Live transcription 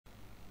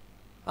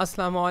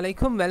Assalamu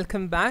alaikum.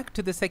 Welcome back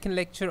to the second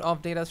lecture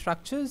of data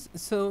structures.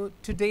 So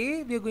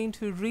today we are going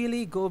to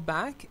really go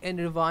back and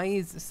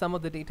revise some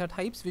of the data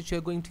types which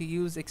you're going to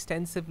use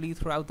extensively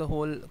throughout the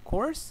whole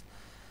course.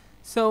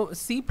 So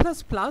C++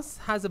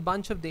 has a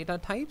bunch of data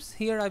types.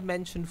 Here I've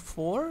mentioned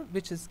 4,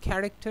 which is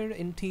character,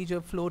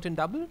 integer, float, and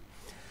double.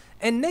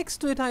 And next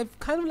to it I've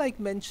kind of like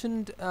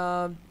mentioned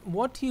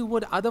what you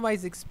would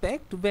otherwise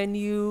expect when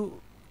you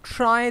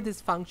try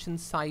this function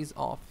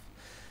sizeOf.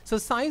 So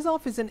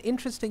sizeOf is an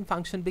interesting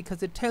function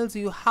because it tells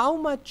you how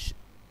much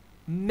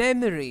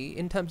memory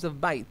in terms of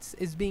bytes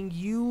is being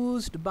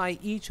used by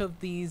each of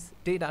these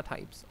data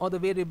types or the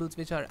variables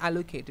which are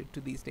allocated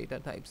to these data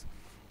types.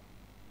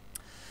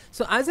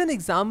 So as an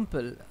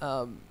example,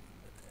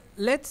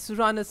 let's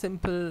run a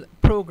simple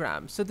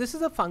program. So this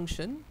is a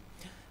function,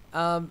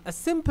 a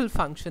simple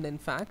function in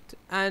fact,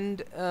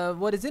 and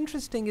what is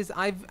interesting is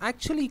I've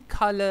actually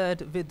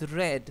colored with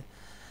red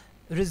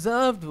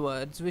reserved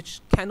words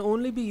which can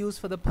only be used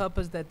for the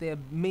purpose that they are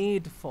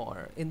made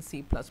for in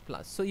C++.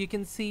 So you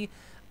can see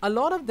a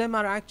lot of them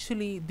are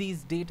actually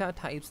these data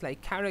types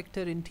like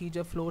character,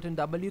 integer, float, and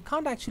double. You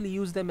can't actually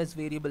use them as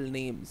variable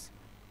names.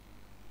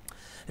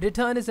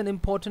 Return is an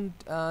important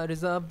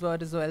reserved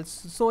word as well.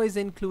 So is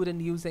include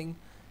and using.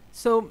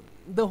 So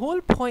the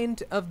whole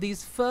point of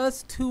these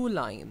first 2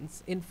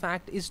 lines in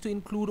fact is to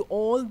include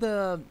all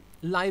the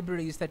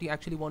libraries that you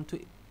actually want to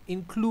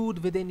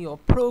include within your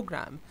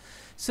program.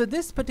 So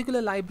this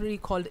particular library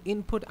called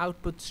input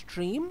output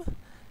stream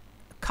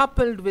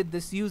coupled with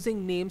this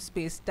using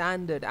namespace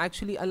standard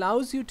actually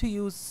allows you to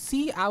use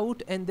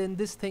cout and then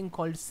this thing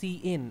called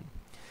cin.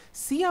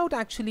 Cout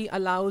actually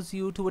allows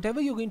you to, whatever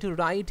you're going to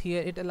write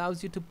here, it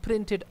allows you to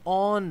print it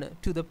on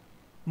to the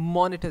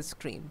monitor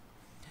screen.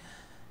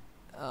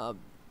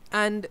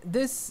 And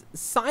this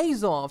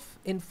sizeOf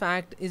in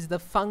fact is the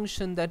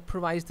function that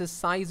provides the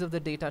size of the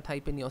data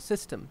type in your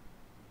system.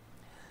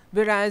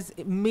 Whereas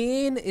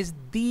main is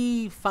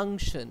the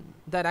function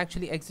that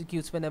actually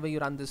executes whenever you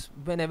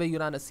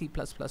run a C++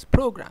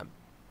 program.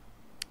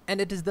 And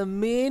it is the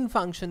main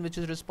function which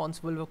is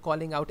responsible for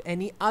calling out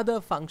any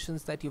other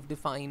functions that you've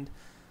defined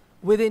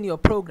within your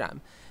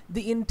program.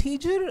 The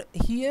integer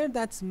here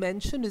that's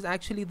mentioned is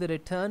actually the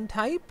return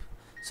type.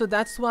 So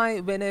that's why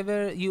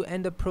whenever you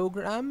end a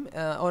program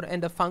or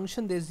end a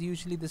function, there's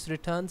usually this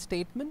return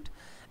statement.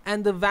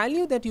 And the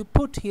value that you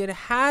put here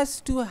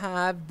has to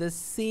have the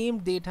same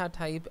data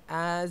type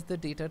as the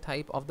data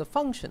type of the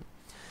function.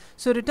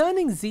 So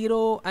returning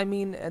 0, I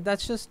mean,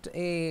 that's just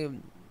a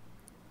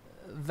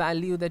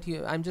value that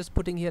I'm just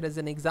putting here as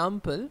an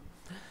example,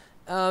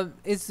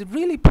 is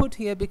really put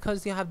here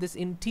because you have this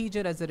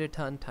integer as a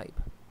return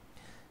type.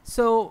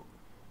 So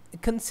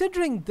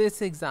considering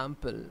this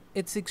example,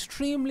 it's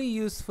extremely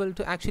useful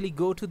to actually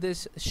go to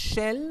this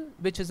shell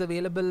which is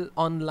available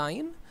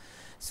online.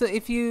 So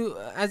if you,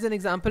 as an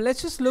example,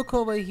 let's just look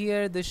over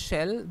here, the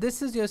shell.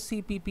 This is your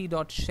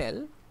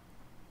cpp.shell.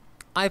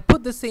 I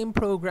put the same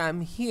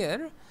program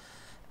here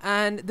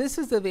and this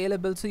is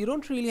available, so you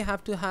don't really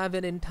have to have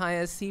an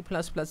entire C++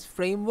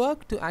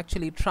 framework to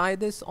actually try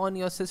this on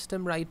your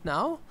system right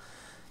now.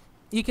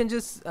 You can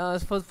just,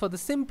 for the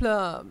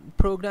simpler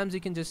programs, you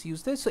can just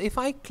use this. So if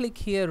I click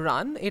here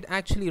run, it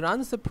actually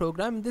runs the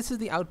program. This is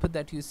the output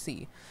that you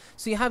see.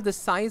 So you have the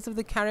size of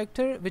the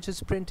character which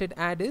is printed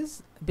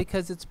as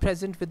because it's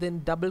present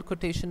within double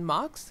quotation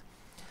marks.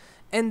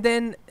 And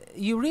then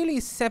you really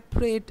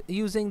separate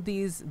using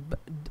these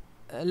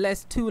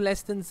two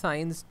less than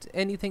signs,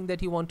 anything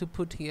that you want to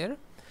put here.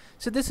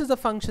 So this is a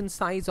function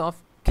sizeOf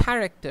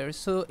character.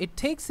 So it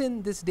takes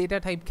in this data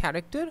type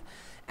character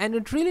and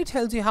it really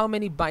tells you how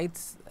many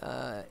bytes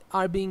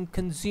are being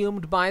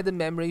consumed by the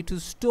memory to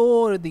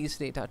store these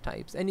data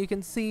types. And you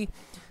can see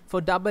for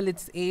double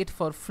it's 8,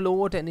 for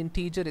float and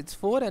integer it's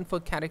 4, and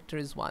for character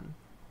is 1.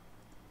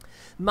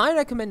 My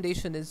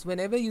recommendation is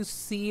whenever you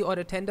see or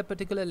attend a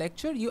particular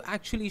lecture, you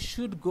actually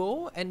should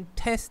go and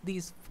test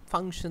these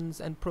functions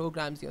and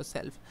programs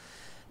yourself.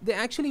 They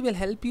actually will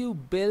help you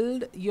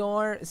build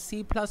your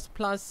C++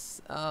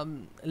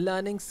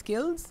 learning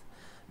skills,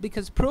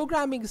 because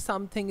programming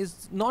something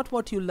is not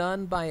what you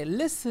learn by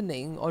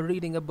listening or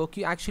reading a book.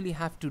 You actually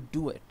have to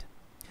do it.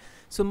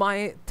 So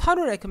my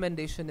thorough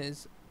recommendation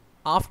is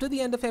after the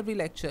end of every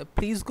lecture,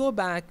 please go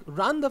back,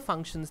 run the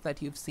functions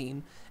that you've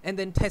seen, and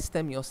then test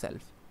them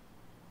yourself.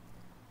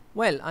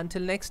 Well,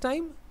 until next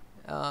time,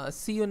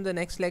 see you in the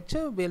next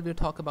lecture where we'll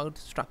talk about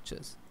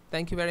structures.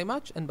 Thank you very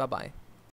much and bye-bye.